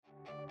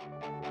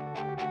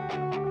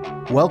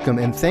Welcome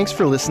and thanks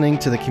for listening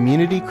to the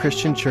Community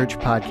Christian Church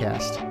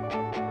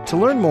podcast. To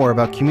learn more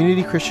about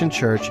Community Christian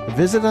Church,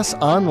 visit us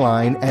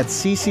online at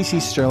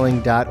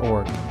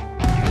cccsterling.org.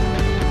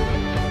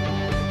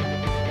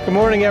 Good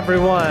morning,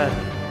 everyone.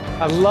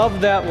 I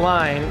love that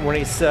line when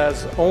he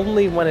says,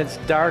 only when it's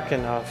dark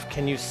enough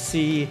can you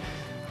see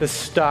the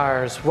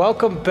stars.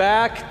 Welcome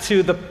back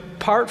to the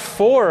part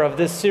 4 of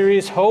this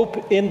series,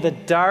 Hope in the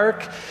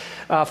Dark.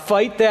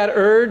 Fight that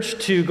urge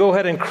to go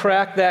ahead and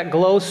crack that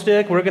glow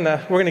stick. We're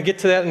gonna get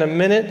to that in a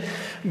minute.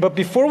 But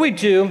before we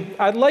do,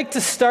 I'd like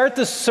to start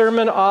the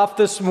sermon off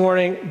this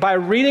morning by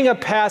reading a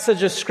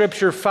passage of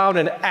scripture found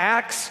in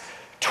Acts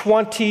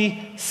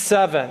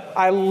 27.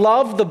 I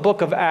love the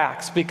book of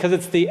Acts because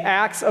it's the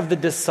acts of the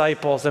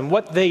disciples and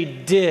what they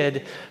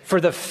did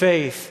for the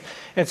faith.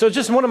 And so it's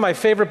just one of my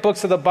favorite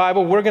books of the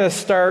Bible. We're going to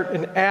start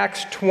in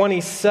Acts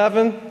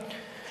 27.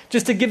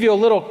 Just to give you a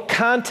little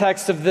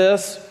context of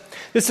this,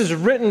 this is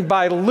written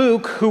by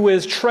Luke, who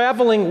is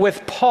traveling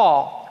with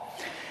Paul.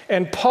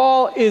 And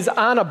Paul is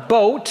on a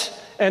boat,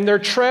 and they're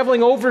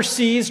traveling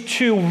overseas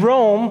to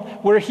Rome,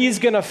 where he's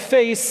going to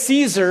face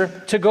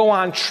Caesar to go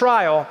on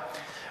trial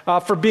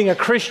for being a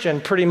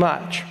Christian, pretty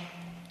much.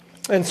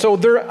 And so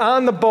they're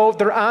on the boat,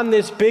 they're on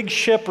this big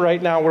ship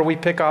right now where we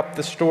pick up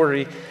the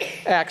story,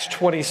 Acts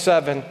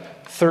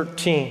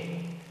 27:13.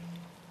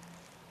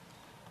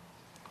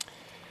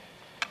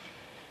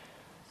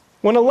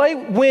 When a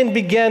light wind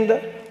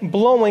began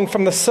blowing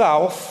from the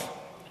south,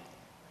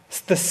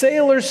 the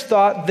sailors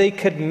thought they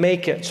could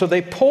make it. So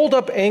they pulled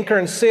up anchor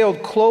and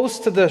sailed close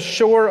to the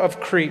shore of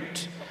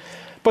Crete.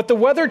 But the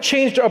weather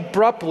changed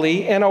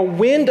abruptly, and a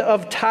wind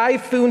of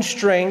typhoon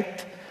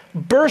strength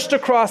burst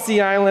across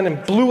the island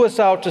and blew us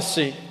out to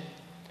sea.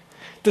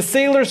 The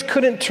sailors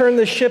couldn't turn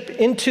the ship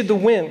into the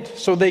wind,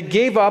 so they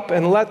gave up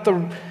and let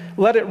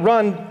it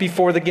run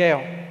before the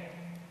gale.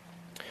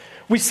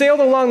 We sailed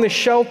along the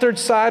sheltered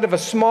side of a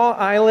small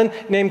island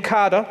named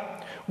Cauda,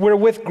 where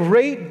with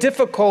great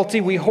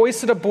difficulty we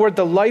hoisted aboard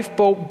the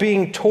lifeboat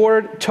being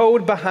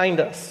towed behind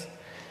us.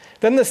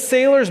 Then the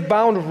sailors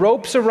bound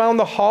ropes around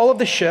the hull of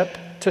the ship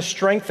to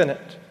strengthen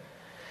it.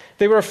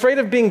 They were afraid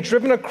of being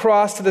driven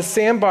across to the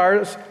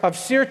sandbars of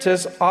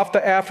Syrtis off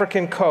the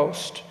African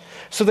coast.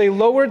 So they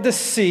lowered the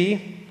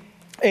sea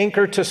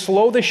anchor to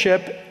slow the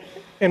ship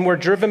and were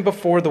driven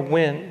before the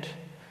wind.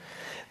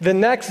 The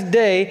next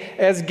day,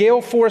 as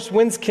gale-force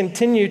winds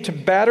continued to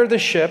batter the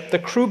ship, the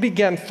crew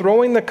began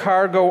throwing the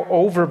cargo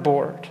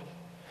overboard.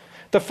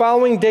 The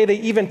following day, they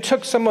even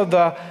took some of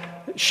the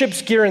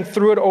ship's gear and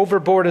threw it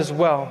overboard as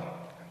well.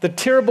 The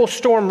terrible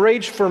storm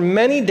raged for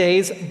many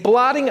days,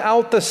 blotting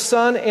out the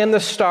sun and the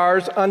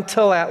stars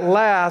until at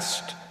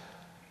last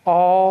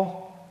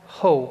all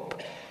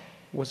hope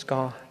was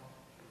gone.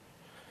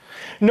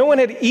 No one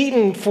had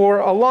eaten for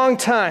a long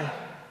time.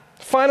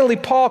 Finally,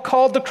 Paul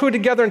called the crew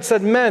together and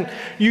said, "Men,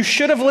 you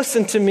should have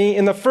listened to me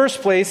in the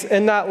first place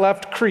and not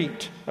left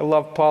Crete." I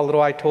love Paul,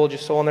 little "I told you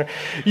so" in there.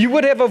 "You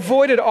would have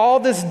avoided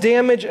all this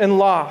damage and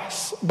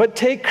loss. But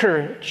take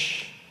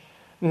courage.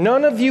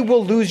 None of you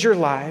will lose your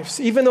lives,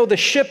 even though the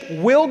ship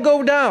will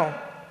go down.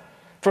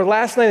 For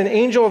last night an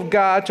angel of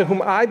God, to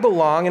whom I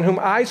belong and whom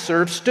I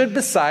serve, stood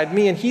beside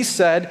me, and he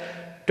said,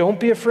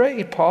 'Don't be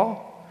afraid,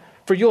 Paul,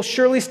 for you'll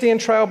surely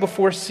stand trial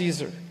before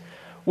Caesar.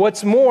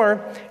 What's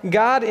more,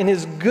 God in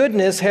his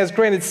goodness has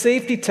granted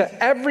safety to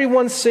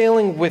everyone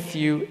sailing with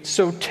you,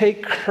 so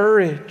take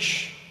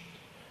courage.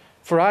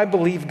 For I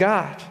believe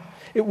God.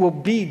 It will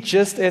be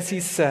just as he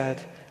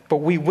said,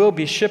 but we will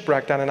be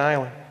shipwrecked on an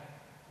island.'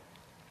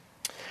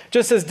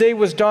 Just as day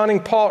was dawning,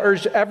 Paul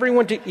urged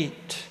everyone to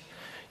eat.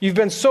 'You've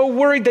been so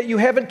worried that you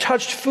haven't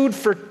touched food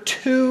for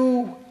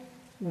 2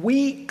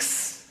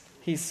 weeks,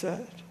 he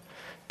said.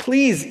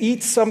 Please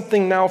eat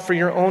something now for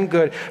your own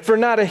good, for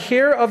not a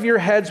hair of your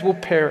heads will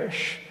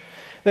perish.'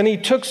 Then he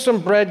took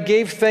some bread,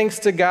 gave thanks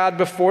to God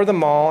before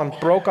them all, and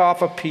broke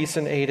off a piece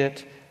and ate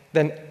it.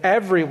 Then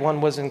everyone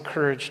was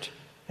encouraged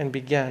and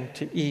began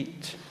to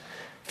eat."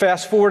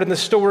 Fast forward in the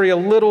story a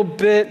little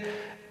bit.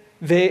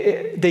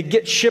 They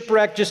get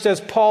shipwrecked just as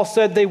Paul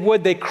said they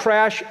would. They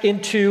crash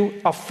into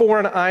a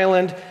foreign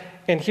island.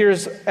 And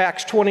here's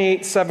Acts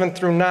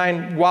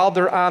 28:7-9 while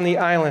they're on the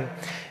island.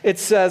 It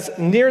says,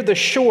 "Near the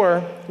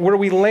shore where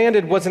we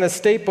landed was an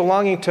estate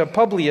belonging to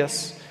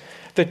Publius,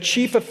 the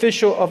chief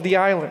official of the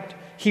island.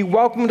 He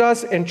welcomed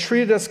us and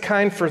treated us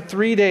kind for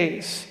 3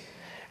 days.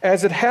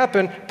 As it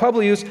happened,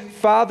 Publius'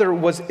 father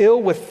was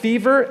ill with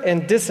fever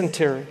and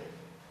dysentery.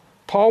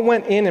 Paul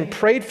went in and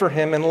prayed for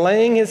him, and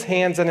laying his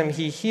hands on him,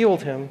 he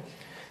healed him.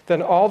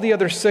 Then all the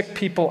other sick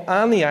people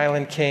on the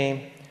island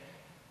came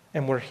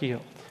and were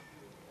healed."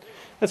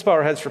 Let's bow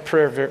our heads for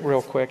prayer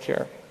real quick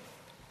here.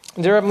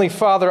 Dear Heavenly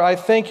Father, I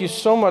thank you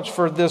so much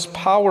for this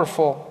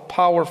powerful,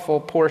 powerful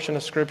portion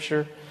of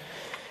Scripture.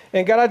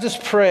 And God, I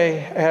just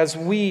pray as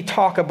we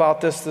talk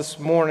about this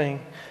morning,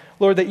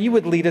 Lord, that you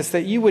would lead us,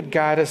 that you would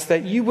guide us,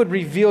 that you would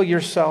reveal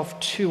yourself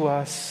to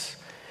us,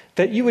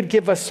 that you would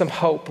give us some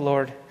hope,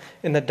 Lord,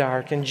 in the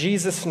dark. In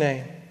Jesus'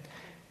 name,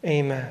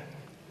 amen.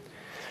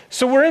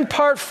 So we're in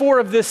part 4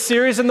 of this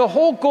series, and the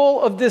whole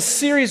goal of this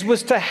series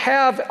was to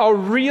have a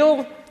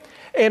real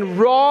and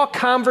raw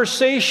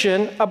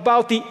conversation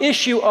about the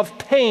issue of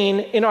pain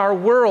in our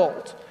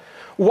world.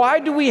 Why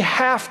do we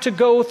have to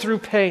go through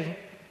pain?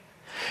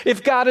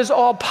 If God is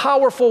all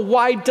powerful,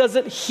 why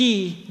doesn't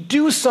He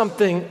do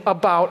something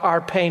about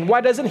our pain?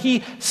 Why doesn't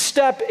He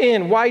step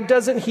in? Why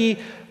doesn't He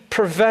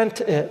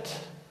prevent it?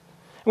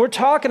 We're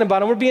talking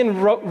about it. We're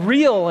being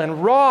real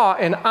and raw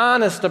and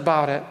honest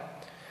about it.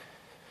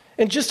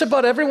 And just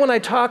about everyone I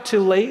talk to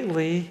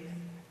lately,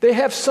 they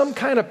have some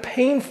kind of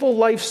painful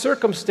life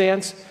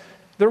circumstance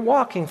they're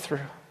walking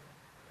through.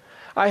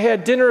 I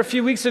had dinner a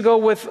few weeks ago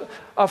with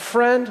a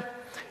friend.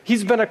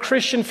 He's been a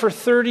Christian for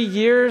 30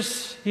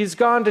 years. He's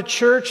gone to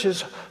church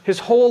his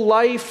whole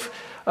life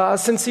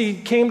since he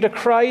came to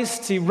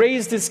Christ. He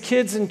raised his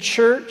kids in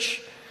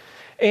church.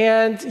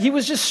 And he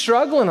was just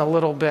struggling a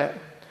little bit.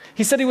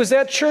 He said he was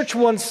at church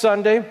one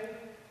Sunday,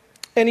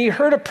 and he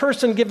heard a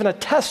person giving a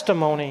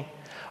testimony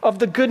of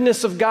the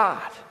goodness of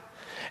God.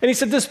 And he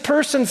said this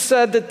person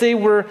said that they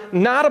were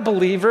not a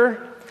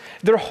believer.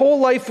 Their whole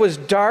life was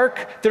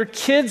dark. Their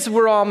kids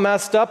were all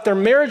messed up. Their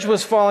marriage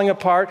was falling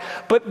apart.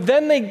 But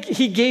then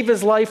he gave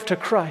his life to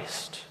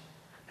Christ.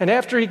 And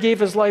after he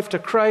gave his life to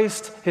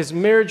Christ, his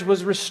marriage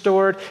was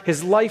restored.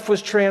 His life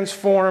was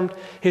transformed.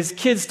 His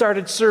kids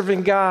started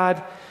serving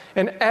God.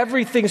 And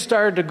everything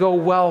started to go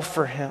well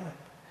for him.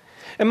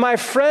 And my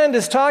friend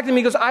is talking to me,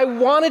 he goes, I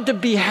wanted to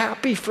be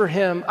happy for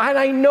him. And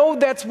I know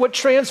that's what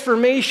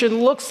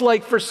transformation looks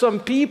like for some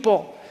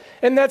people.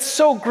 And that's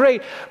so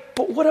great.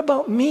 But what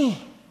about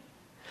me?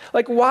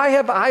 Like, why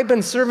have I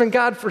been serving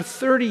God for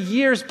 30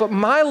 years, but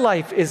my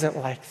life isn't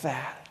like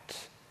that?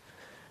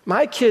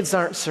 My kids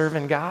aren't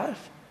serving God.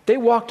 They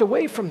walked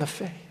away from the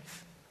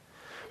faith.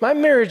 My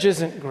marriage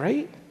isn't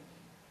great.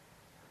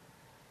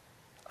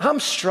 I'm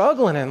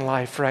struggling in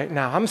life right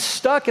now. I'm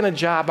stuck in a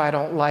job I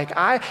don't like.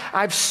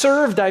 I've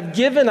served, I've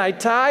given, I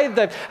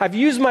tithed, I've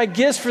used my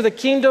gifts for the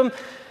kingdom,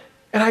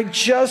 and I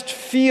just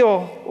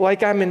feel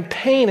like I'm in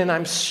pain and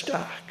I'm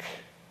stuck.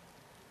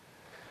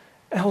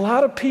 And a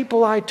lot of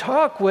people I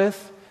talk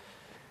with,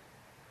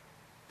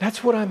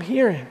 that's what I'm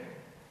hearing.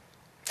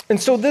 And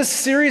so this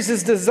series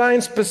is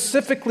designed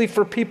specifically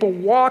for people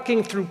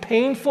walking through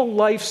painful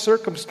life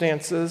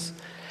circumstances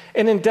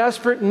and in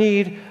desperate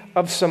need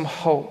of some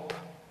hope.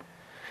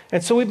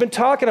 And so we've been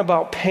talking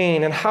about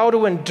pain and how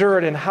to endure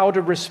it and how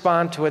to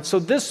respond to it. So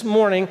this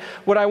morning,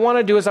 what I want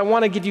to do is I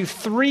want to give you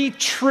 3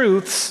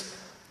 truths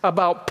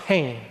about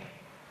pain.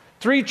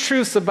 3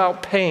 truths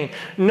about pain.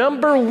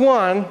 Number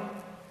 1,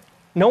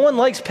 no one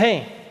likes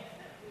pain.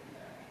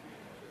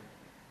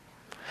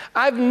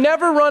 I've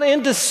never run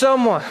into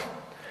someone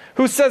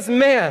who says,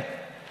 man,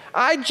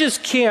 I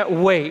just can't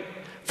wait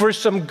for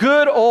some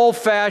good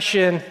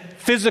old-fashioned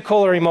physical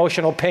or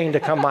emotional pain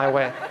to come my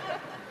way.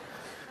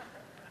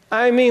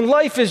 I mean,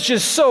 life is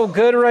just so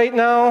good right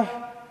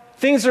now.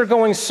 Things are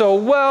going so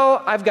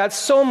well. I've got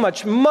so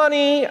much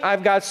money.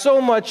 I've got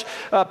so much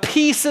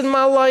peace in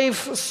my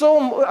life.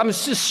 I'm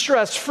just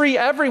stress-free.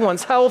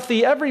 Everyone's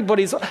healthy.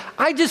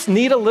 I just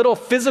need a little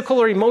physical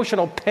or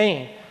emotional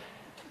pain.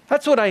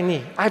 That's what I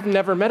need. I've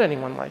never met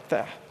anyone like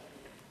that.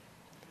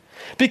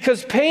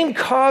 Because pain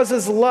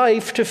causes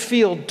life to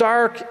feel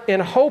dark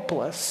and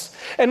hopeless.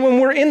 And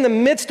when we're in the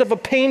midst of a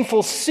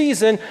painful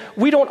season,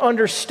 we don't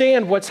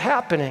understand what's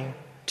happening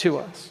to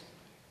us.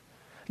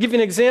 I'll give you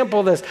an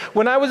example of this.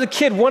 When I was a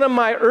kid, one of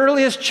my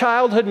earliest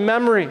childhood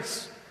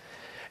memories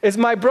is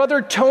my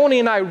brother Tony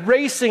and I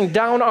racing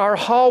down our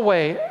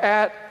hallway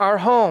at our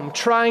home,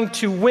 trying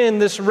to win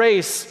this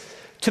race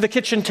to the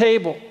kitchen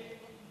table.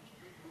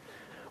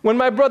 When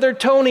my brother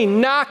Tony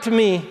knocked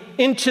me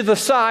into the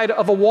side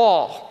of a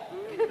wall.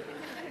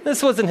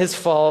 This wasn't his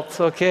fault,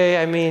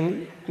 okay? I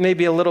mean,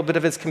 maybe a little bit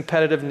of his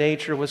competitive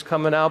nature was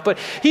coming out, but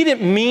he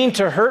didn't mean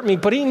to hurt me,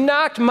 but he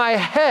knocked my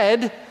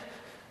head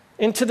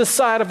into the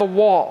side of a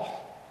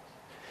wall.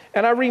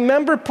 And I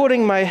remember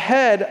putting my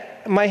hand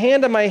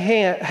on my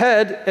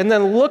head and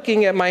then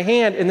looking at my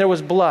hand, and there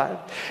was blood.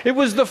 It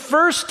was the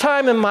first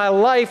time in my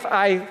life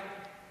I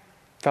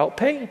felt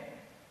pain.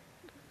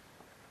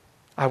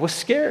 I was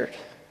scared.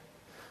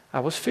 I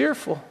was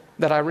fearful,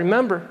 that I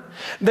remember.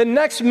 The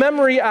next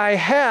memory I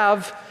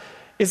have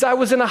is I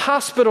was in a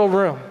hospital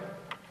room.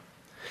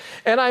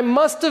 And I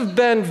must have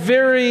been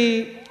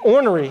very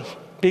ornery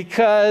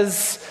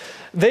because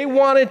they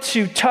wanted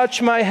to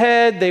touch my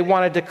head, they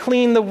wanted to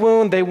clean the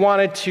wound, they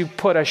wanted to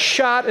put a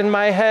shot in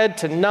my head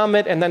to numb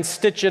it and then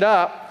stitch it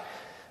up.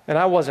 And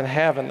I wasn't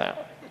having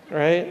that,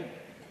 right?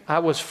 I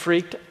was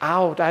freaked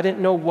out. I didn't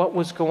know what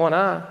was going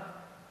on.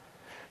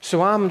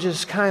 So I'm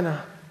just kind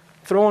of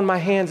throwing my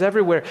hands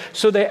everywhere.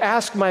 So they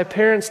asked my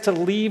parents to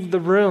leave the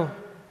room.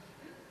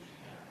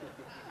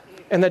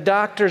 And the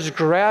doctors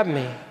grabbed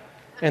me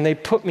and they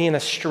put me in a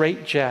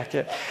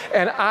straitjacket.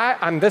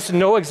 And this is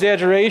no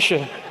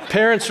exaggeration.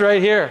 Parents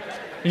right here,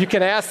 you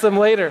can ask them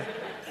later.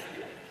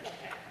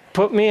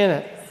 Put me in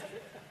it.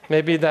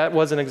 Maybe that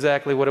wasn't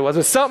exactly what it was. It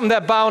was something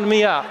that bound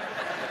me up.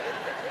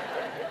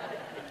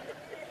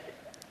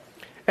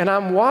 And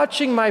I'm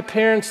watching my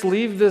parents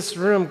leave this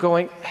room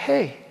going,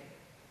 hey,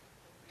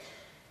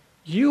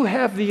 you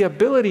have the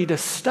ability to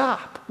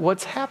stop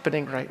what's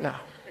happening right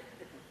now.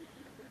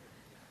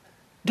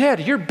 Dad,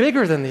 you're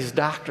bigger than these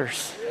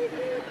doctors.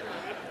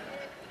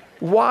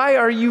 Why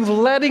are you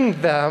letting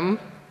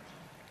them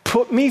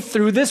put me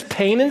through this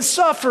pain and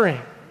suffering?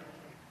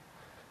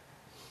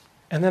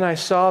 And then I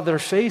saw their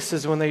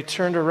faces when they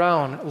turned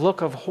around,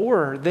 look of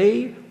horror.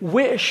 They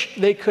wish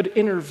they could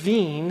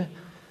intervene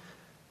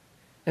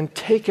and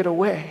take it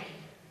away.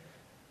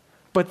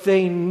 But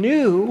they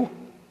knew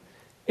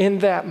in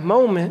that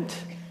moment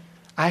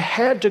I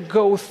had to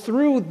go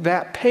through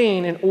that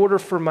pain in order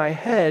for my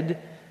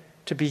head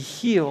to be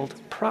healed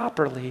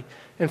properly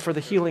and for the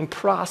healing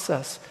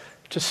process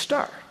to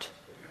start.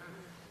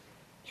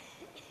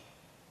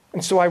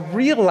 And so I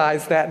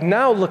realized that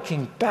now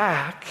looking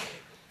back,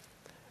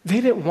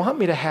 they didn't want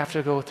me to have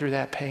to go through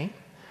that pain,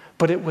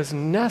 but it was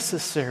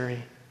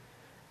necessary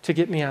to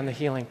get me on the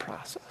healing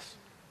process.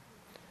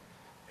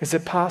 Is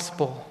it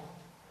possible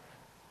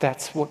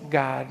that's what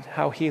God,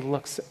 how He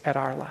looks at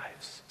our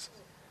lives?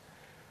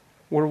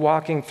 We're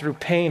walking through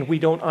pain. We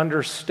don't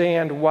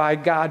understand why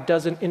God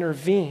doesn't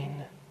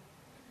intervene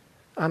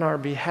on our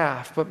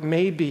behalf, but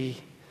maybe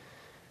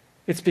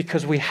it's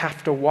because we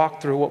have to walk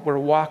through what we're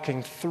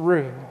walking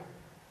through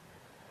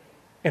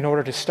in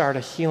order to start a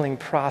healing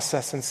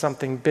process and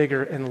something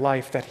bigger in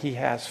life that He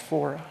has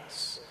for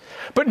us.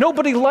 But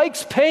nobody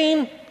likes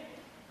pain.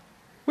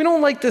 We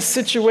don't like this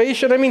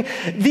situation. I mean,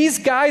 these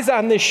guys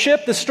on this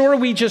ship, the story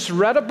we just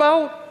read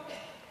about,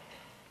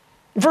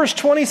 verse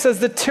 20 says,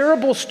 the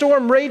terrible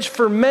storm raged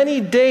for many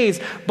days,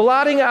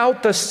 blotting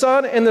out the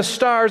sun and the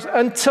stars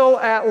until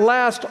at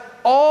last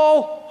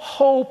all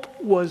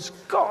hope was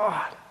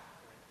gone.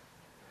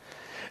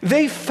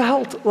 They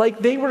felt like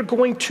they were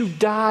going to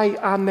die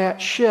on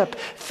that ship.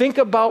 Think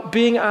about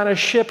being on a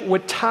ship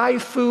with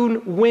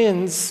typhoon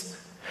winds.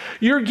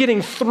 You're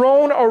getting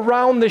thrown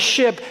around the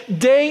ship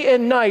day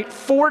and night,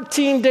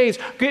 14 days,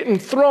 getting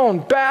thrown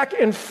back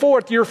and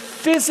forth. You're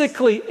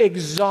physically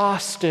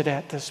exhausted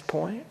at this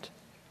point.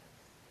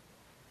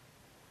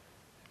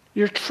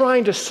 You're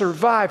trying to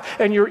survive,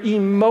 and you're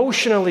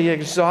emotionally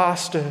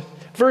exhausted.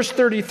 Verse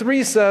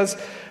 33 says,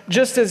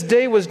 just as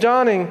day was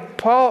dawning,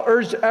 Paul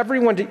urged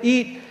everyone to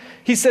eat.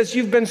 He says,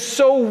 you've been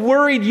so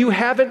worried you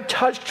haven't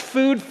touched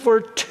food for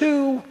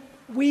 2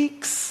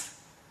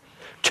 weeks.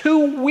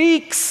 2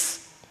 weeks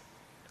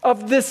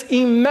of this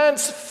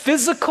immense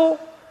physical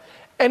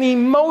and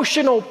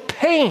emotional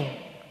pain,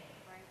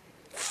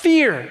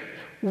 fear,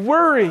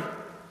 worry.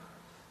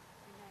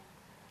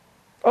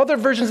 Other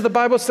versions of the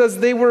Bible says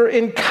they were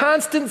in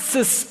constant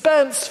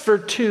suspense for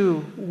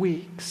 2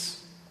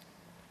 weeks.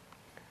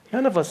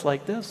 None of us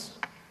like this.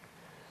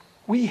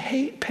 We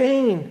hate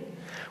pain.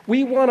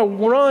 We want to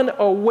run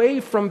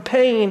away from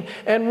pain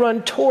and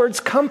run towards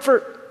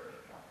comfort.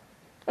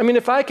 I mean,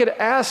 if I could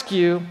ask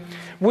you,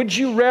 would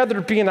you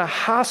rather be in a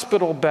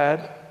hospital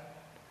bed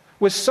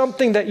with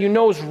something that you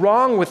know is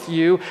wrong with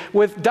you,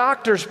 with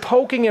doctors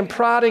poking and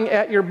prodding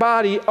at your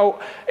body,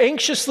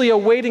 anxiously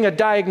awaiting a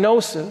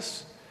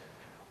diagnosis,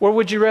 or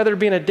would you rather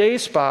be in a day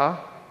spa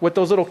with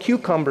those little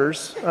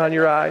cucumbers on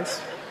your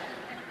eyes,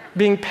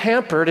 being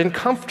pampered and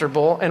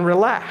comfortable and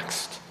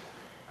relaxed?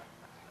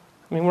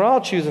 I mean, we're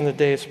all choosing the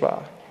day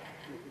spa.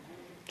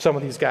 Some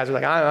of these guys are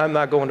like, I'm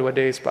not going to a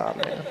day spa,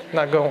 man. I'm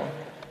not going.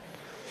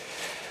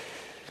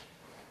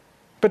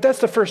 But that's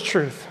the first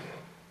truth.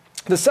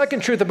 The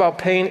second truth about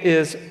pain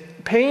is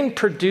pain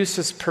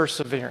produces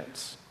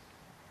perseverance.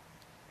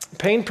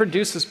 Pain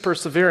produces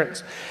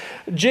perseverance.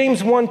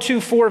 James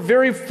 1:2-4,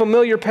 very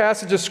familiar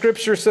passage of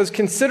Scripture says,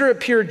 consider it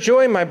pure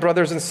joy, my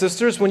brothers and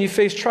sisters, when you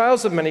face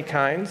trials of many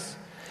kinds,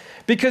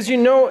 because you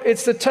know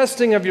it's the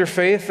testing of your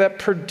faith that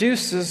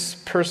produces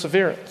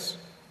perseverance.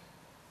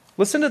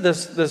 Listen to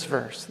this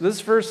verse.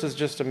 This verse is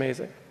just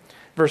amazing.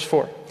 Verse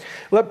 4.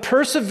 Let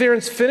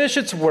perseverance finish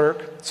its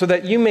work so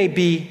that you may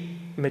be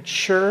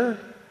mature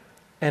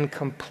and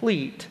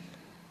complete,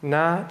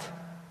 not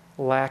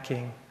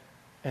lacking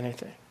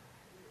anything.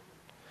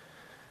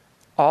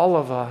 All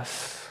of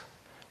us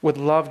would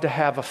love to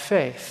have a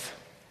faith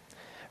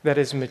that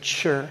is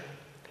mature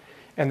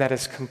and that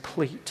is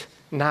complete,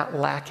 not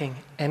lacking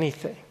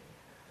anything.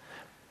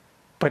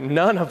 But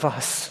none of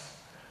us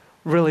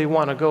really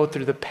want to go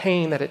through the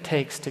pain that it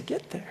takes to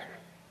get there.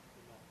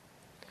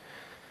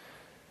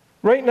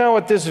 Right now,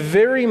 at this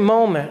very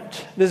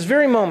moment,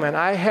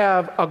 I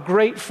have a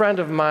great friend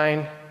of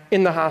mine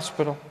in the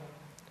hospital.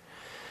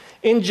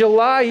 In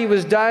July, he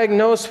was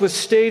diagnosed with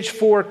stage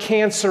 4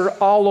 cancer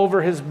all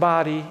over his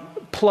body,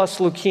 plus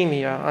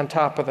leukemia on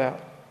top of that.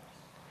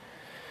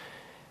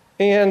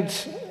 And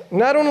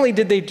not only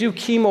did they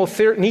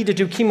need to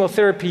do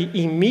chemotherapy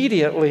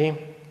immediately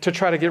to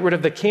try to get rid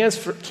of the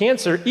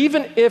cancer,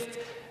 even if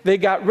they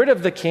got rid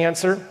of the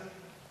cancer,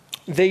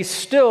 they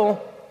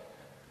still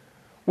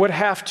would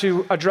have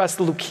to address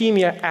the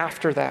leukemia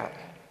after that.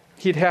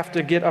 He'd have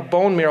to get a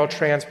bone marrow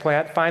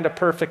transplant, find a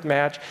perfect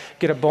match,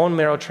 get a bone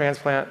marrow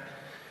transplant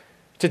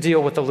to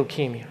deal with the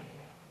leukemia.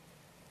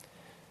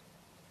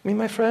 I mean,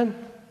 my friend,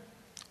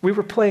 We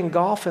were playing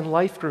golf in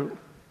life group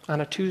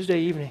on a Tuesday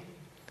evening.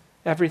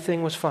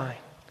 Everything was fine.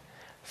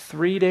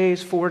 3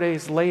 days, 4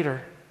 days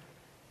later,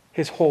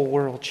 his whole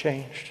world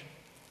changed.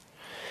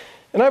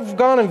 And I've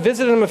gone and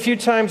visited him a few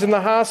times in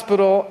the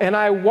hospital, and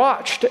I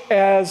watched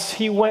as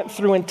he went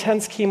through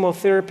intense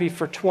chemotherapy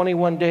for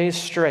 21 days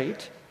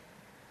straight,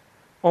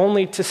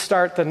 only to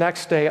start the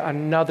next day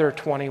another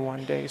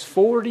 21 days.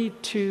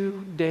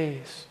 42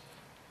 days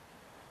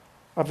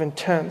of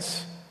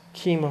intense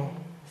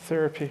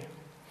chemotherapy.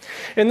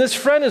 And this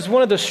friend is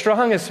one of the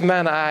strongest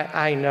men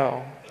I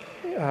know.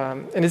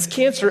 And his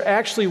cancer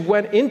actually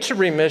went into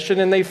remission,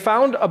 and they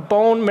found a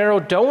bone marrow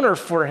donor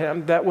for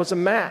him that was a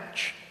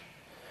match.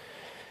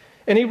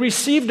 And he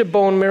received a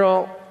bone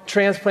marrow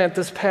transplant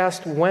this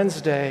past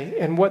Wednesday,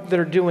 and what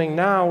they're doing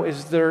now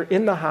is they're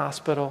in the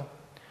hospital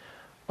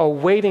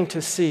awaiting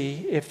to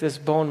see if this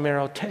bone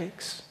marrow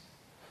takes.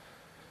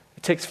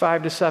 It takes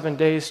 5 to 7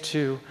 days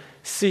to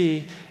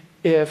see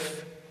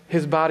if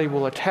his body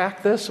will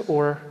attack this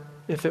or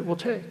if it will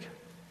take.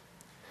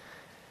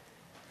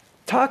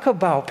 Talk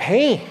about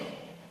pain,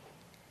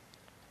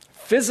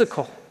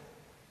 physical,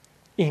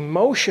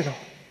 emotional.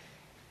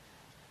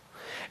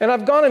 And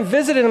I've gone and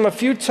visited him a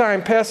few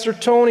times, Pastor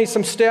Tony,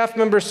 some staff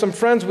members, some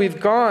friends, we've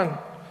gone.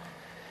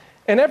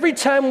 And every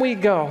time we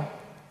go,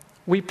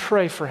 we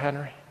pray for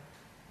Henry.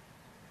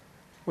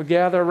 We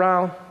gather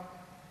around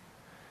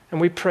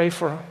and we pray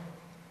for him.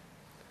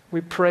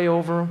 We pray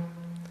over him.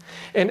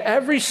 And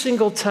every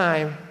single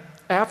time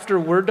after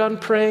we're done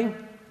praying,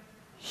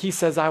 he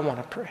says, I want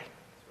to pray.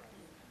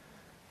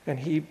 And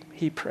he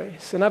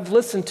prays. And I've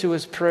listened to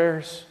his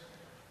prayers.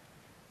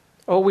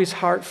 Always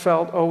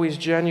heartfelt, always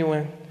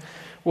genuine.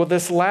 Well,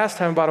 this last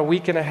time, about a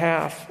week and a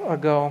half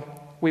ago,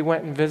 we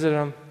went and visited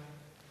him.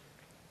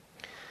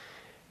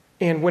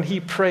 And when he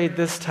prayed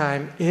this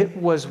time, it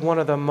was one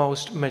of the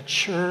most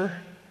mature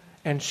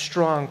and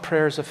strong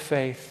prayers of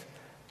faith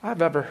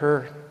I've ever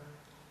heard,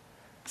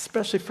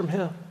 especially from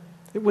him.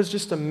 It was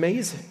just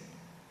amazing.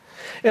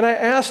 And I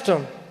asked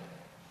him,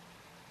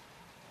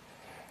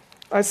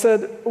 I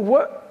said,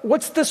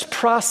 what's this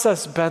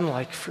process been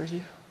like for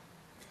you?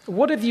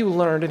 What have you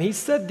learned? And he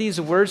said these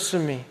words to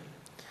me.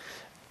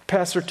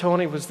 Pastor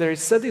Tony was there. He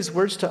said these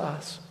words to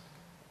us.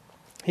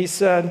 He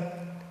said,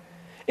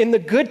 in the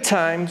good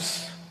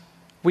times,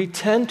 we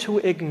tend to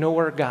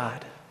ignore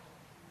God.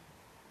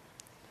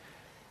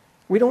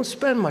 We don't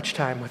spend much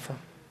time with him.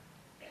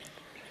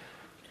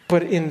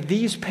 But in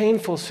these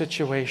painful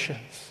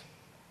situations,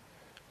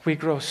 we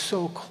grow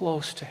so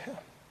close to him.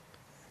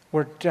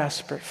 We're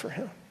desperate for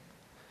him.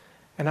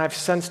 And I've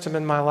sensed him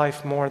in my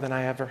life more than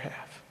I ever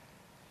have.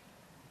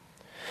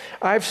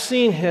 I've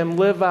seen him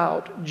live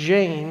out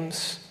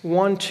James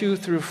 1, 2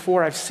 through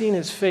 4. I've seen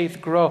his faith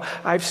grow.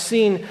 I've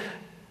seen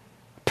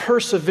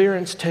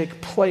perseverance take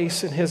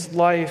place in his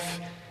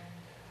life.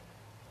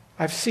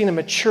 I've seen a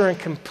mature and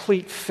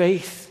complete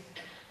faith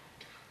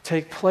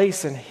take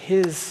place in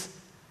his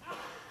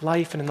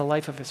life and in the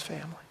life of his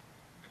family.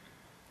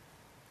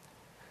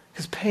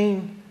 Because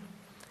pain,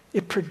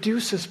 it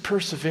produces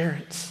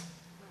perseverance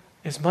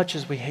as much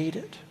as we hate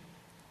it.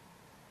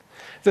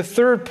 The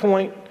third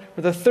point,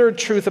 or the third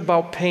truth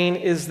about pain,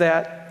 is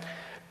that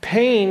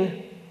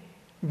pain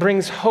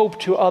brings hope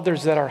to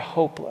others that are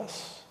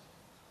hopeless.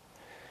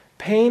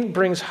 Pain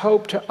brings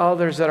hope to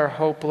others that are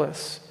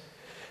hopeless.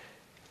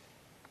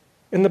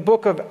 In the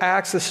book of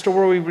Acts, the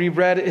story we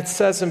read, it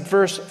says in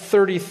verse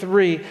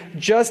 33,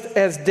 just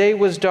as day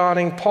was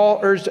dawning,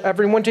 Paul urged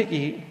everyone to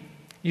eat.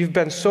 You've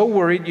been so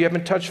worried, you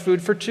haven't touched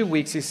food for 2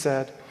 weeks, he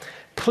said.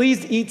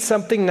 Please eat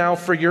something now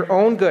for your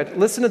own good.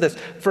 Listen to this.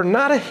 For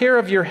not a hair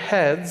of your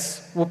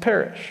heads will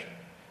perish.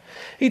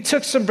 He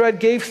took some bread,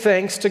 gave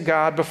thanks to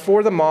God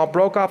before them all,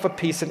 broke off a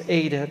piece and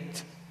ate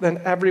it. Then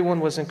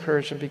everyone was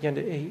encouraged and began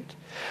to eat.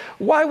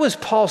 Why was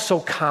Paul so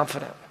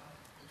confident?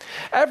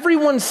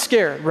 Everyone's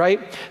scared, right?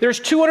 There's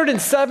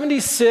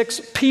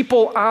 276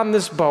 people on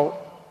this boat.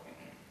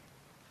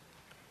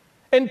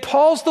 And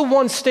Paul's the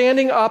one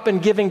standing up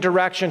and giving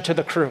direction to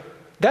the crew.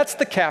 That's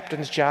the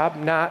captain's job,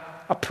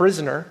 not a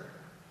prisoner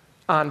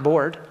on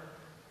board.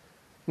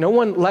 No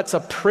one lets a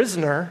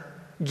prisoner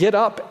get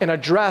up and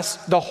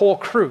address the whole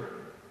crew.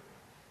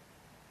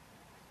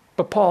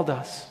 But Paul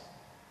does.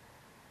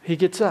 He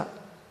gets up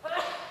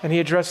and he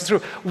addresses the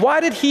crew. Why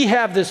did he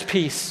have this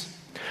peace?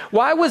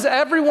 Why was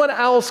everyone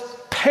else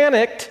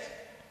panicked,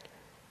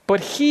 but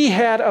he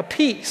had a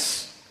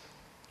peace?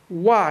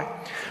 Why?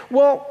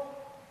 Well,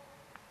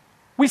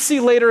 we see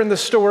later in the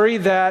story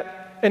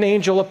that an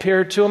angel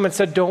appeared to him and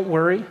said, don't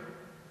worry.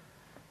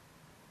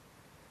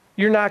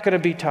 You're not going to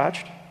be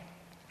touched.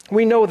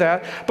 We know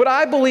that. But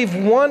I believe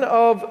one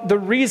of the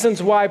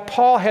reasons why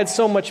Paul had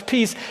so much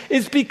peace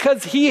is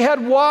because he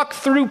had walked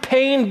through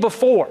pain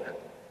before.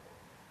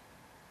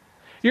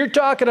 You're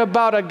talking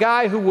about a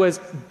guy who was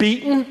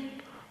beaten,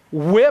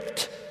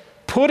 whipped,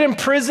 put in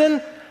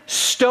prison,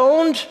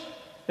 stoned,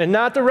 and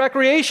not the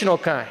recreational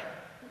kind.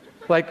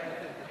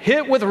 Like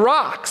hit with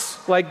rocks.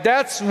 Like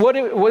that's what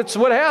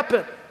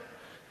happened.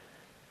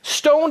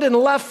 stoned and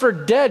left for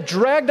dead,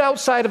 dragged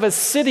outside of a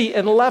city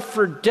and left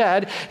for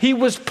dead. He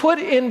was put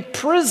in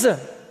prison.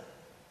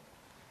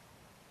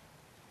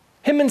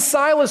 Him and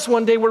Silas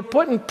one day were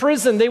put in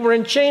prison. They were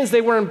in chains.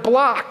 They were in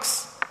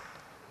blocks.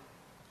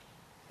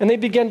 And they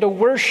began to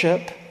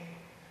worship.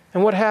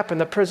 And what happened?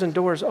 The prison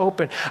doors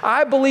opened.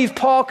 I believe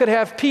Paul could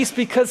have peace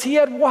because he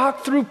had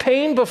walked through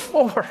pain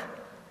before.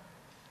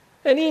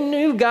 And he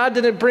knew God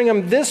didn't bring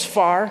him this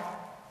far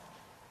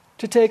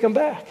to take him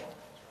back.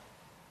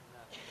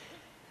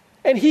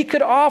 And he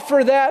could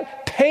offer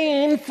that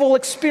painful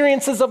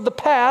experiences of the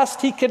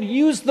past. He could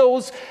use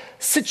those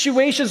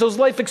situations, those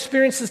life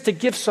experiences to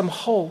give some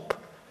hope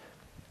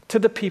to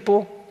the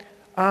people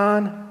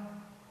on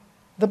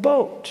the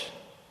boat.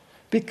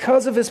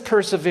 Because of his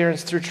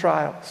perseverance through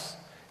trials,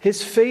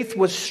 his faith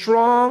was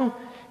strong,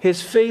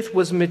 his faith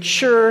was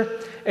mature,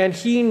 and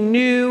he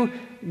knew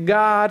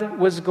God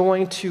was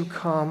going to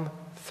come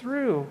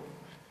through.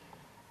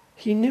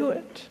 He knew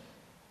it.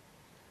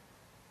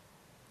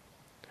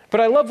 But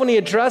I love when he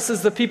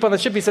addresses the people on the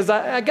ship. He says,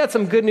 I got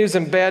some good news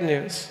and bad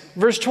news.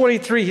 Verse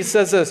 23, he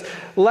says this,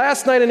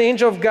 last night an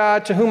angel of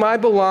God to whom I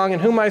belong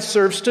and whom I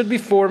serve stood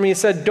before me and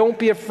said, don't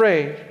be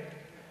afraid,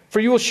 for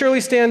you will surely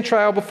stand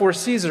trial before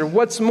Caesar.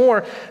 What's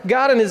more,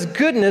 God in his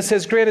goodness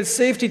has granted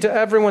safety to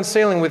everyone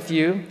sailing with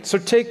you. So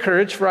take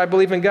courage, for I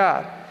believe in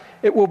God.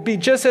 It will be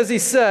just as he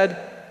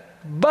said,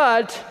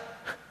 but,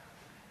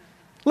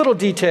 little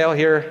detail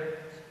here,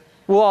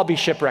 we'll all be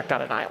shipwrecked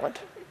on an island.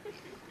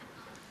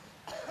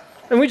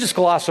 And we just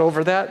gloss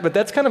over that, but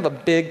that's kind of a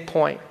big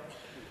point.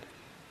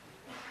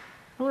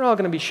 We're all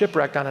going to be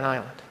shipwrecked on an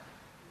island.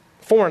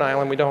 Foreign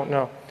island, we don't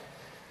know.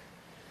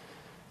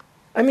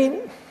 I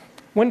mean,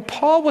 when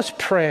Paul was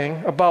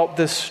praying about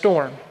this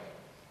storm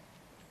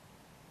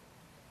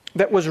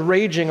that was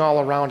raging all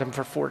around him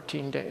for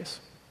 14 days,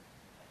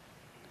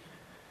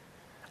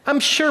 I'm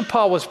sure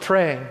Paul was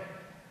praying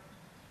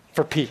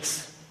for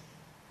peace.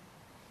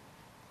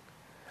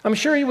 I'm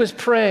sure he was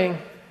praying,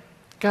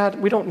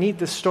 God, we don't need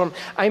this storm.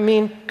 I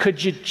mean,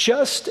 could you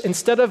just,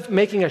 instead of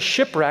making a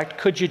shipwreck,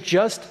 could you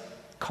just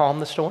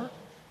calm the storm?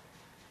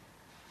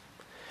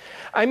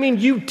 I mean,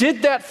 you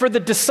did that for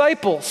the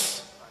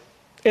disciples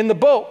in the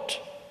boat.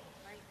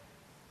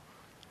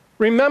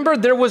 Remember,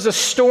 there was a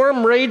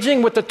storm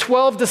raging with the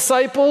 12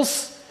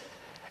 disciples,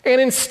 and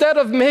instead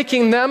of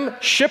making them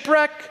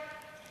shipwreck,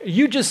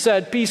 you just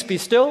said, peace, be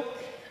still.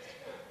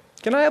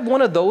 Can I have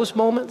one of those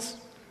moments?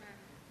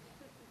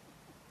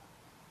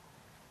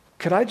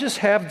 Could I just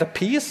have the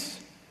peace?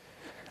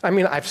 I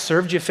mean, I've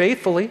served you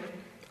faithfully.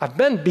 I've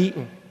been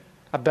beaten.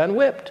 I've been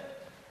whipped.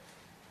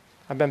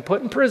 I've been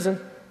put in prison.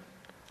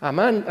 I'm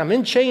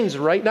in chains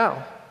right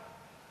now.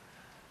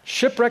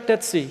 Shipwrecked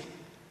at sea.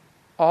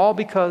 All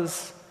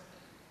because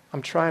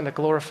I'm trying to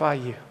glorify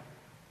you.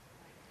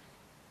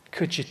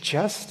 Could you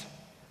just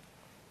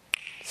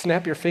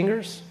snap your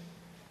fingers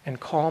and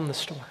calm the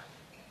storm?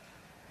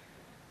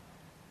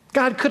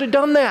 God could have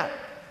done that.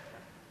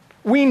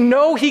 We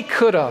know he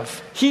could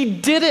have. He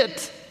did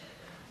it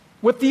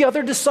with the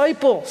other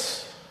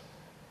disciples.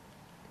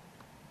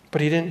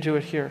 But he didn't do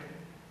it here.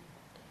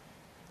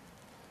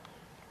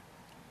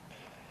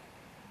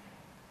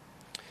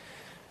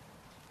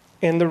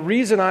 And the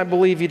reason I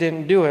believe he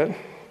didn't do it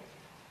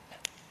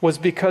was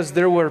because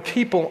there were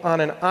people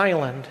on an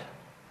island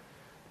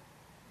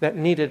that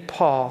needed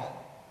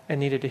Paul and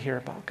needed to hear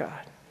about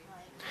God.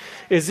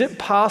 Is it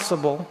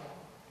possible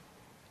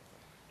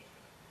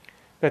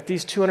that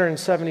these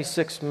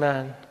 276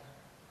 men,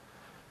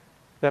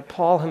 that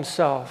Paul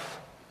himself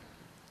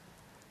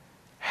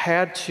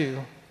had to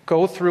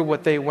go through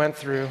what they went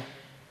through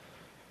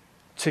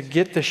to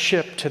get the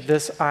ship to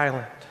this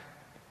island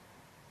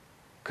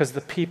because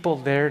the people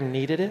there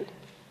needed it?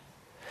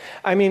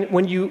 I mean,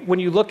 when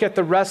you look at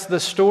the rest of the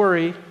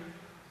story,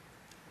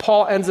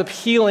 Paul ends up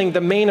healing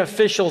the main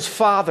official's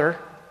father,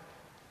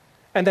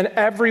 and then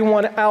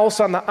everyone else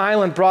on the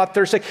island brought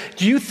their sick.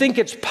 Do you think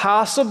it's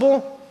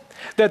possible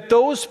that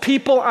those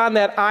people on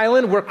that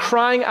island were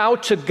crying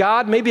out to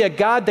God, maybe a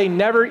God they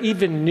never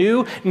even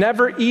knew,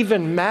 never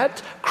even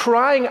met,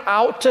 crying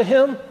out to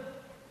him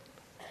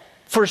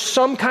for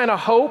some kind of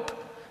hope,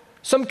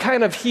 some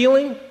kind of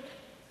healing?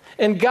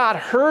 And God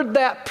heard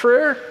that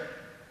prayer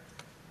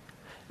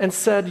and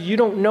said, you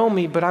don't know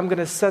me, but I'm going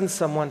to send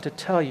someone to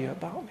tell you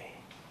about me.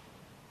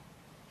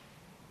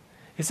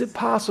 Is it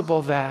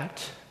possible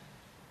that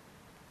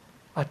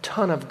a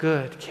ton of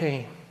good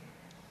came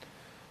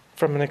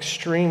from an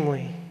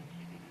extremely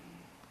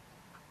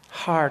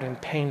hard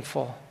and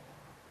painful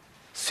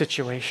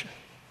situation?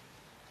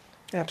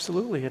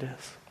 Absolutely it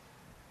is.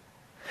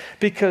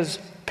 Because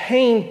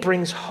pain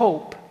brings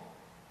hope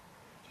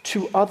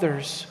to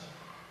others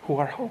who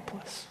are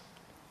hopeless.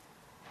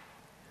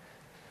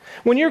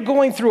 When you're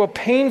going through a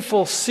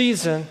painful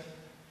season,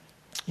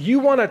 you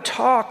want to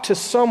talk to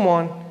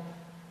someone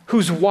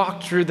who's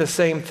walked through the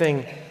same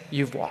thing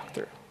you've walked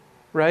through,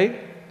 right?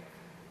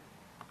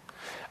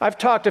 I've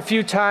talked a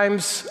few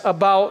times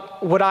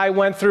about what I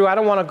went through. I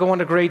don't want to go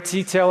into great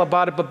detail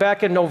about it, but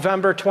back in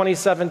November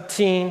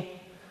 2017,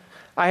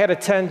 I had a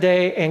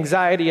 10-day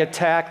anxiety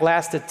attack,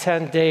 lasted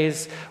 10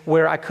 days,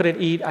 where I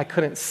couldn't eat, I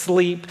couldn't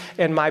sleep,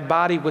 and my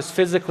body was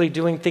physically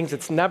doing things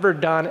it's never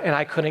done, and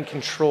I couldn't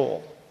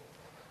control.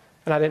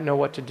 And I didn't know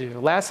what to do.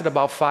 It lasted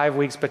about 5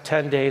 weeks, but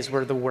 10 days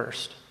were the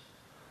worst.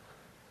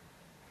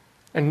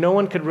 And no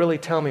one could really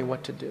tell me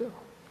what to do.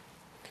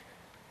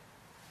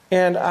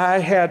 And I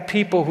had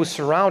people who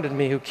surrounded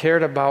me, who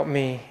cared about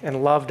me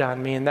and loved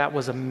on me, and that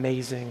was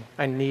amazing.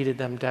 I needed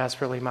them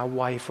desperately. My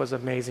wife was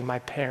amazing, my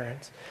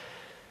parents.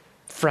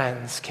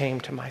 Friends came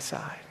to my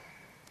side.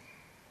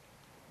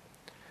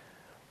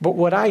 But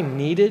what I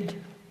needed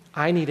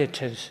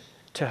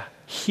to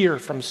hear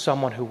from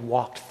someone who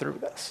walked through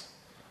this.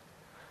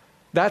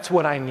 That's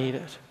what I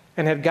needed,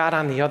 and had got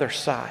on the other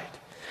side.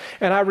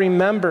 And I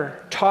remember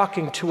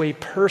talking to a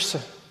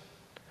person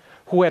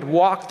who had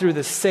walked through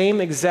the same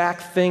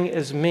exact thing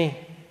as me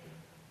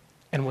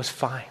and was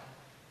fine.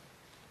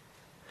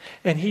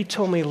 And he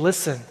told me,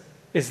 listen,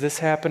 is this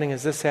happening?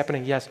 Is this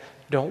happening? Yes,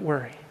 don't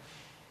worry.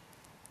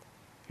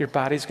 Your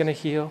body's going to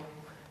heal.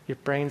 Your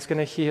brain's going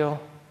to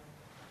heal.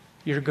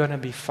 You're going to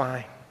be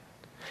fine.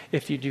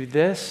 If you do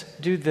this,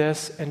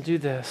 and do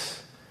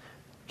this,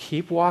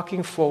 keep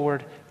walking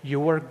forward,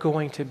 you're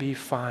going to be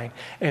fine.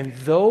 And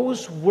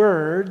those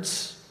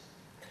words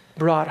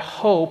brought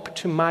hope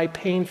to my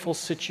painful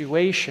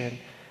situation.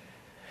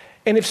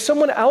 And if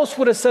someone else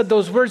would have said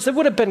those words, it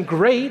would have been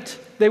great.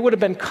 They would have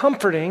been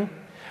comforting.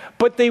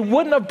 But they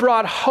wouldn't have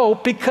brought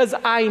hope, because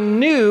I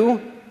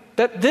knew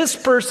that this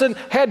person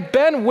had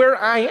been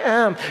where I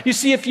am. You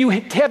see, if you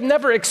have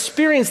never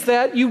experienced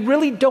that, you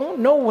really don't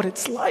know what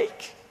it's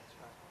like.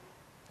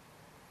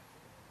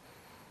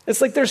 It's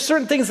like there's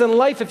certain things in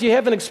life, if you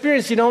haven't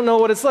experienced, you don't know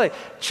what it's like.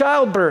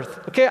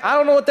 Childbirth, okay? I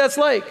don't know what that's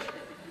like.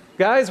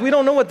 Guys, we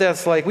don't know what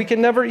that's like. We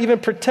can never even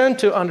pretend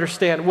to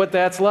understand what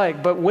that's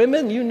like. But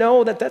women, you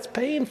know that that's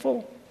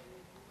painful.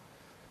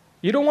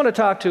 You don't want to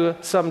talk to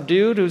some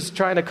dude who's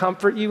trying to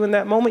comfort you in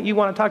that moment. You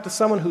want to talk to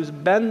someone who's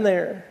been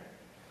there,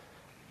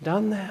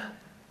 done that.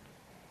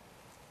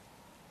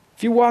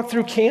 If you walk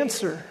through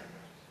cancer,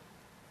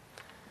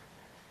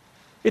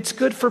 it's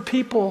good for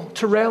people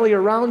to rally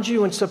around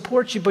you and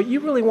support you, but you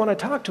really want to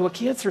talk to a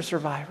cancer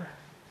survivor.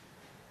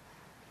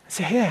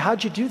 Say, hey,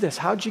 how'd you do this?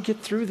 How'd you get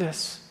through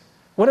this?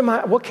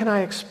 What can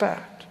I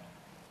expect?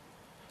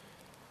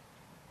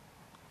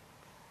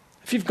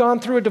 If you've gone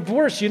through a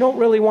divorce, you don't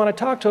really want to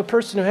talk to a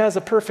person who has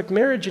a perfect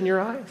marriage in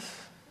your eyes.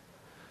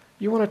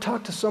 You want to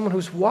talk to someone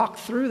who's walked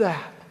through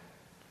that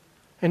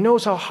and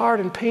knows how hard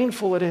and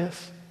painful it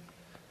is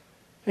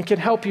and can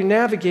help you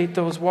navigate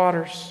those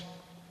waters.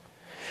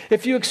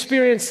 If you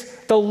experience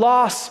the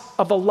loss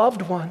of a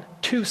loved one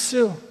too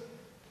soon,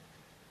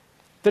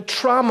 the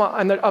trauma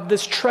of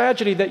this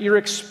tragedy that you're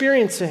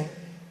experiencing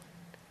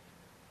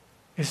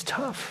is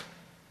tough.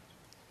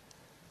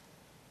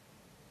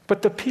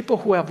 But the people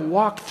who have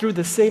walked through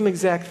the same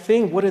exact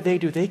thing, what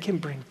do? They can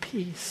bring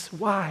peace.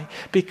 Why?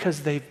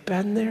 Because they've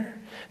been there,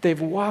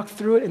 they've walked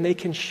through it, and they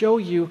can show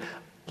you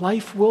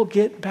life will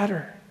get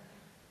better.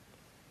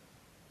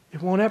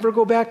 It won't ever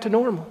go back to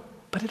normal,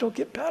 but it'll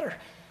get better.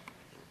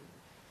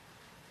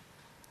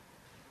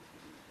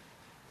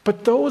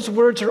 But those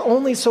words are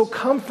only so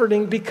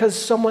comforting because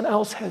someone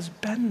else has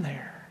been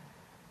there.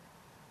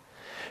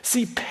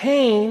 See,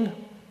 pain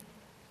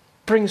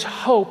brings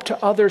hope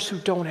to others who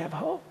don't have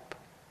hope.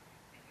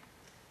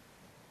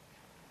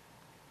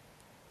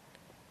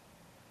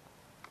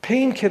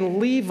 Pain can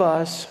leave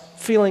us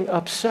feeling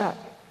upset.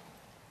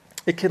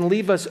 It can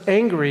leave us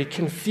angry,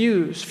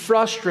 confused,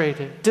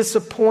 frustrated,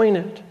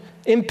 disappointed,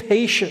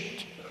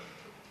 impatient.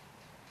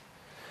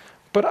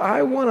 But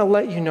I want to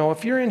let you know,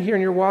 if you're in here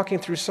and you're walking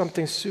through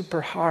something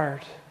super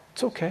hard,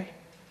 it's okay.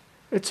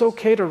 It's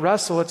okay to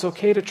wrestle. It's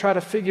okay to try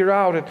to figure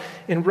out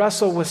and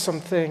wrestle with some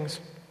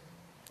things.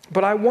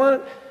 But I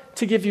want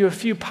to give you a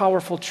few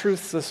powerful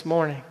truths this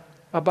morning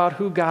about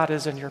who God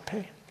is in your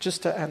pain,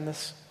 just to end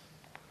this.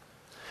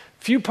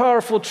 A few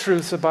powerful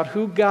truths about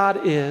who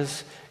God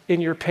is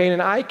in your pain.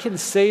 And I can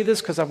say this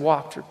because I've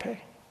walked through pain.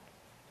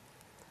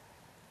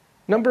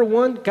 Number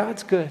one,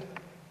 God's good.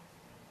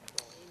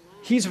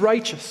 He's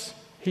righteous.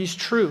 He's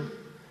true.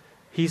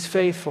 He's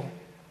faithful.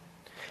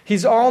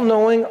 He's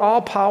all-knowing,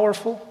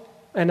 all-powerful,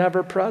 and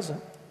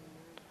ever-present.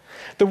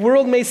 The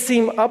world may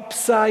seem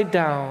upside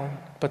down,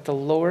 but the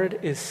Lord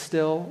is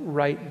still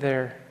right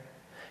there.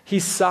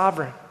 He's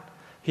sovereign.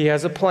 He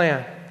has a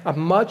plan, a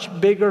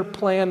much bigger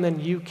plan than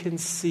you can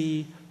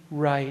see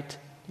right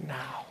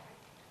now.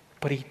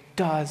 But He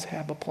does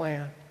have a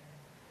plan.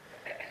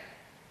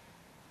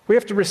 We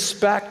have to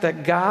respect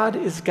that God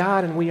is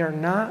God and we are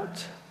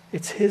not.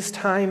 It's His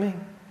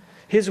timing.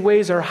 His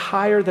ways are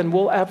higher than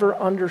we'll ever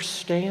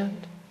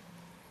understand.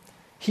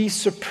 He's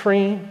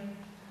supreme.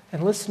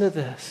 And listen to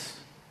this.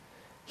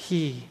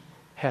 He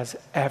has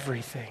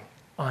everything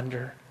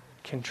under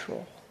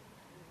control.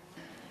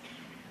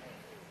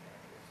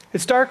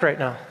 It's dark right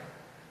now.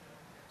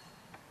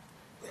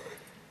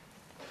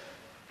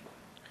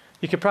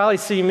 You could probably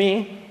see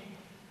me,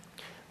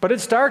 but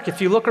it's dark.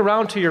 If you look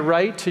around to your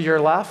right, to your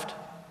left,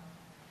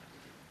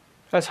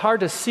 it's hard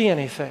to see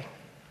anything.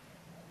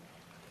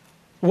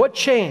 What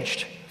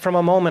changed from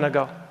a moment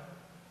ago?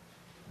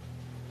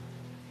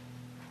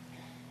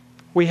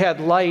 We had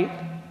light,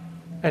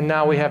 and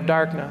now we have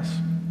darkness.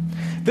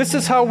 This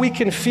is how we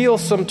can feel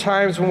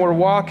sometimes when we're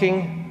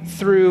walking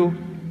through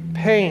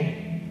pain.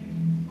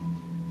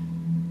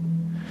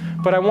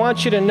 But I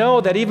want you to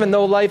know that even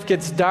though life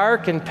gets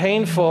dark and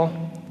painful,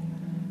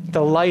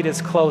 the light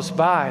is close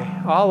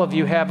by. All of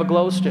you have a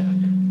glow stick.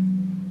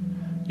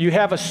 You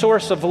have a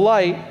source of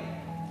light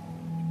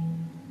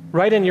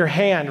right in your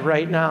hand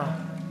right now,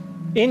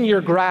 in your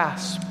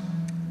grasp.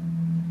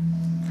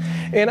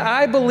 And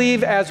I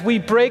believe as we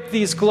break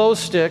these glow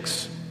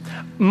sticks,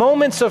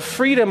 moments of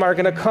freedom are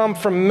going to come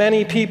from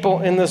many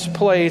people in this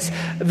place.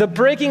 The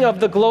breaking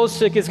of the glow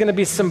stick is going to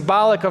be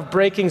symbolic of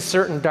breaking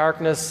certain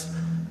darkness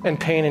and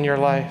pain in your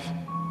life.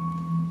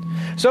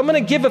 So I'm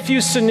going to give a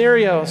few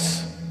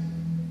scenarios.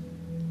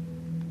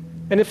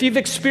 And if you've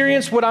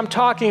experienced what I'm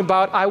talking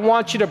about, I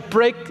want you to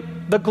break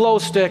the glow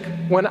stick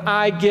when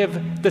I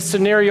give the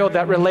scenario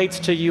that relates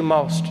to you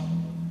most.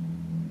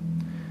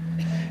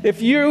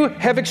 If you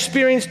have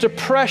experienced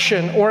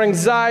depression or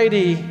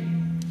anxiety,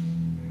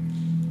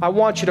 I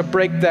want you to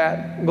break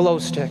that glow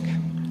stick.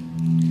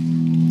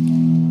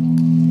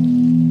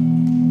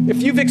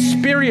 If you've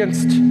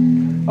experienced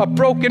a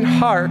broken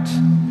heart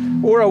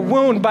or a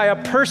wound by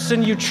a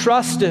person you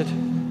trusted,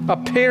 a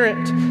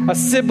parent, a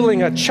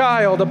sibling, a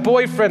child, a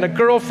boyfriend, a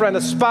girlfriend,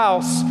 a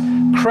spouse,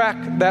 crack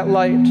that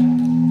light.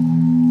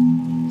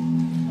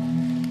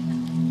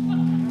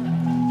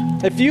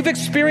 If you've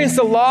experienced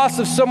the loss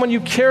of someone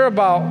you care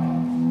about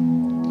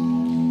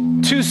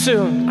too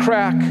soon,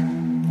 crack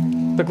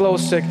the glow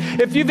stick.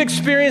 If you've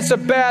experienced a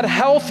bad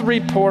health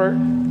report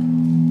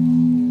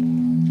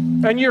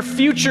and your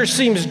future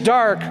seems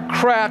dark,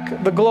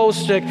 crack the glow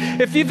stick.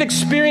 If you've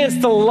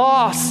experienced the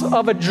loss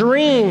of a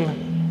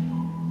dream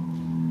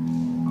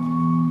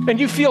and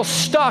you feel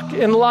stuck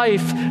in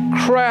life,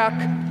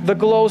 crack the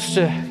glow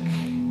stick.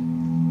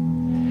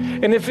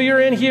 And if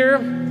you're in here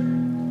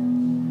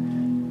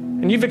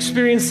and you've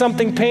experienced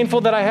something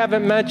painful that I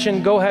haven't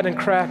mentioned, go ahead and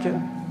crack it.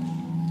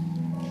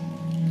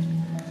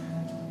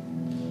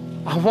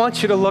 I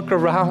want you to look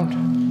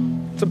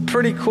around. It's a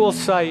pretty cool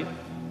sight.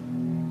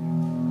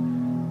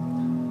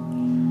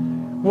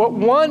 What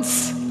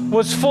once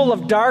was full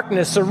of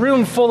darkness, a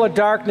room full of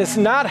darkness,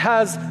 now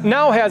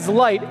has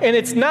light, and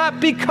it's not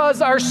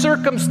because our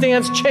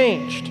circumstance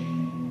changed.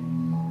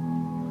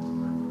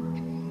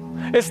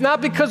 It's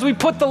not because we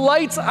put the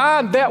lights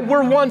on that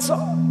were once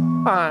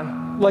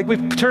on, like we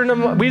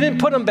didn't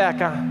put them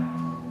back on.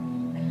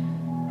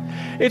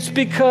 It's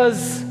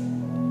because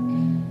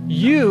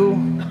you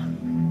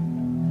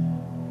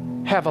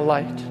have a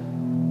light.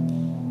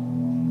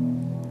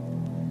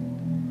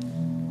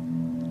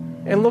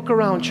 And look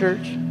around,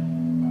 church.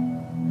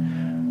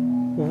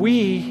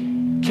 We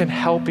can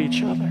help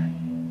each other.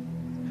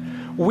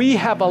 We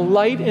have a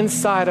light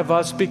inside of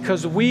us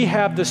because we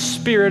have the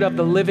Spirit of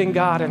the living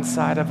God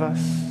inside of us.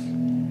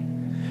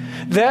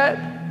 That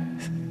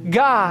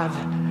God,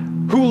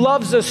 who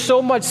loves us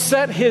so much,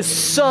 sent His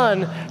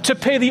Son to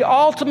pay the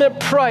ultimate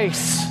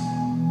price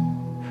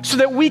so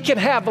that we can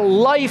have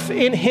life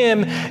in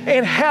Him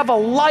and have a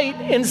light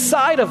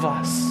inside of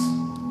us.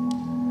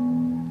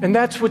 And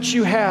that's what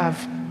you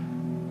have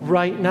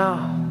right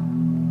now.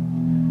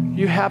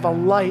 You have a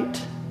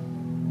light.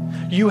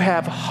 You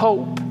have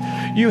hope.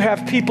 You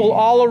have people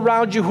all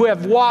around you who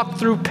have walked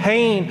through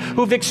pain,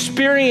 who've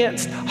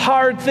experienced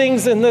hard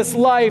things in this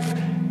life,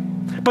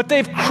 but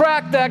they've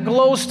cracked that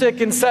glow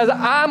stick and said,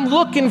 I'm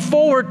looking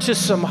forward to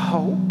some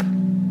hope.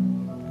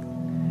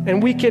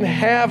 And we can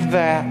have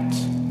that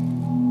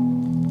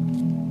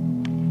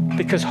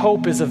because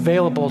hope is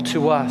available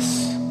to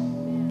us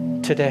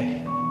today.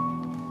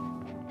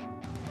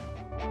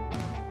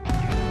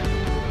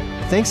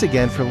 Thanks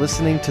again for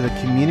listening to the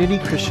Community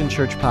Christian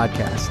Church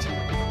podcast.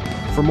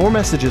 For more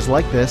messages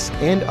like this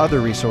and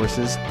other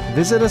resources,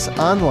 visit us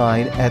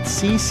online at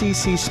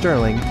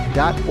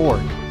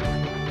cccsterling.org.